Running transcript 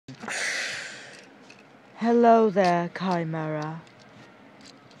Hello there, Chimera.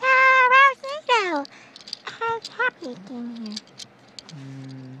 Rosito, I'm happy being here.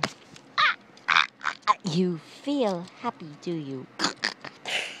 You feel happy, do you?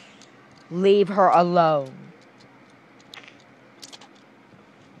 Leave her alone.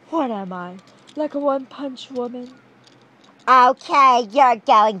 What am I? Like a one-punch woman? Okay, you're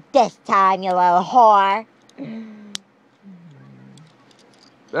going this time, you little whore.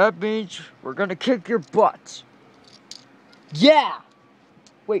 That means we're gonna kick your butt. Yeah!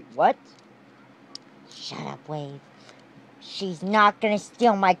 Wait, what? Shut up, Wave. She's not gonna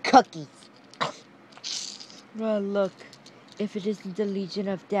steal my cookies. Well, look, if it isn't the Legion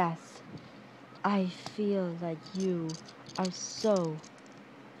of Death, I feel like you are so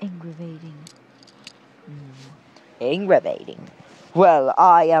aggravating. Aggravating? Well,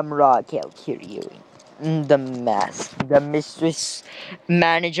 I am Raquel Kiryui, the mistress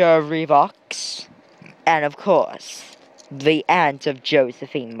manager of Revox, and of course, the aunt of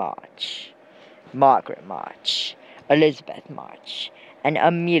Josephine March, Margaret March, Elizabeth March, and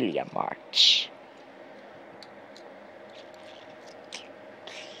Amelia March.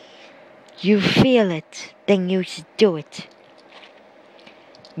 You feel it, then you should do it.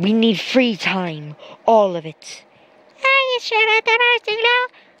 We need free time, all of it. Are you sure about that,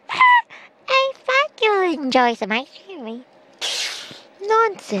 Rosito? I thought you'd enjoy some ice cream.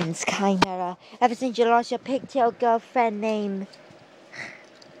 Nonsense, Chimera. Ever since you lost your pigtail girlfriend named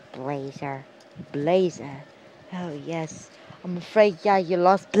Blazer. Blazer. Oh, yes. I'm afraid, yeah, you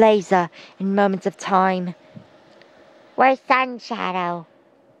lost Blazer in moments of time. Where's Sunshadow?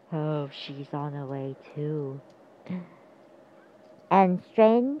 Oh, she's on her way, too. And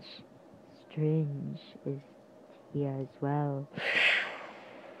Strange? Strange is here as well.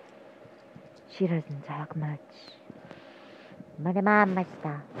 She doesn't talk much. まだまんまし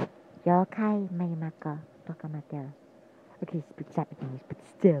た。妖怪まいまかとかまで。Okay, speak Japanese, but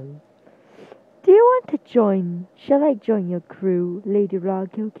still. Do you want to join? Shall I join your crew, Lady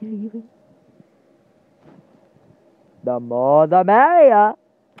Raquel Kiryui? The more the merrier.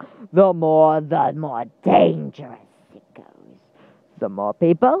 The more dangerous it goes. The more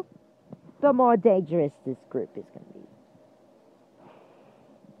people, the more dangerous this group is going to be.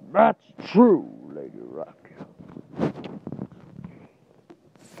 That's true, Lady Raquel.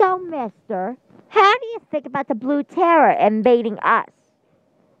 So, mister, how do you think about the Blue Terror invading us?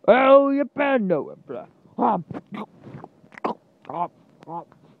 Oh, you better know it, Brat.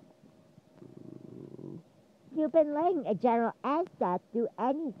 You've been letting a General Anstat do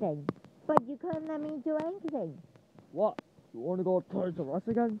anything, but you couldn't let me do anything. What? You want to go Toys R Us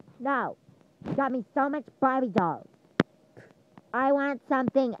again? No. You got me so much Barbie dolls. I want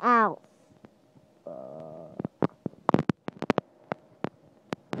something else.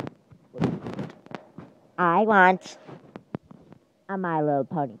 I want a My Little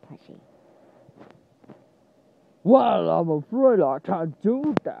Pony plushie. Well, I'm afraid I can't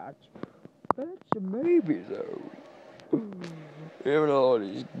do that. That's a maybe, though. Even all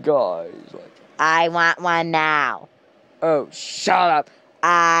these guys, like... I want one now. Oh, shut up.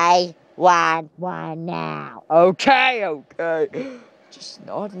 I want one now. Okay. Just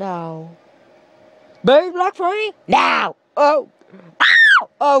not now. Baby Black Friday? Now! Oh.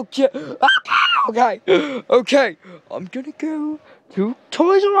 Okay. Okay. I'm gonna go to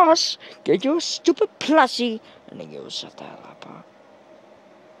Toys R Us, get you a stupid plushie, and then you'll shut the hell up, huh?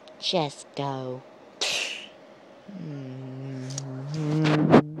 Just go.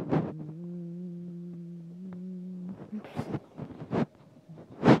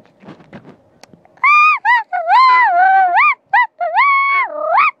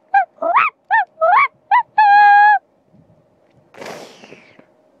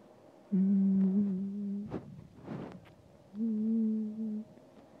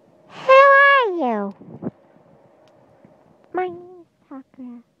 Who are you? My name is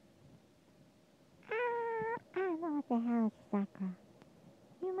Sakura. I know what the hell is Sakura.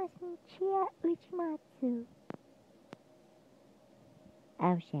 You must meet Chia Uchimatsu.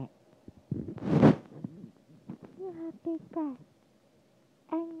 Oh shit. You have big breasts.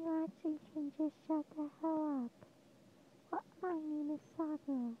 And you actually can just shut the hell up. Well, my name is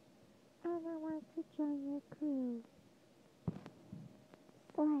Sakura. And I want to join your crew.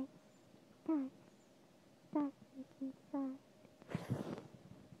 That's making sad.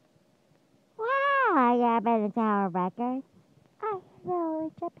 Wow, I got by the Tower Records. I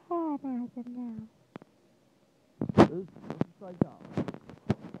know Japan as of now.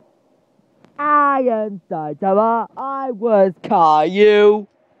 I am Saitama. I was Caillou.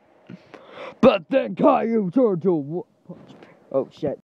 But then Caillou turned to... Oh, shit.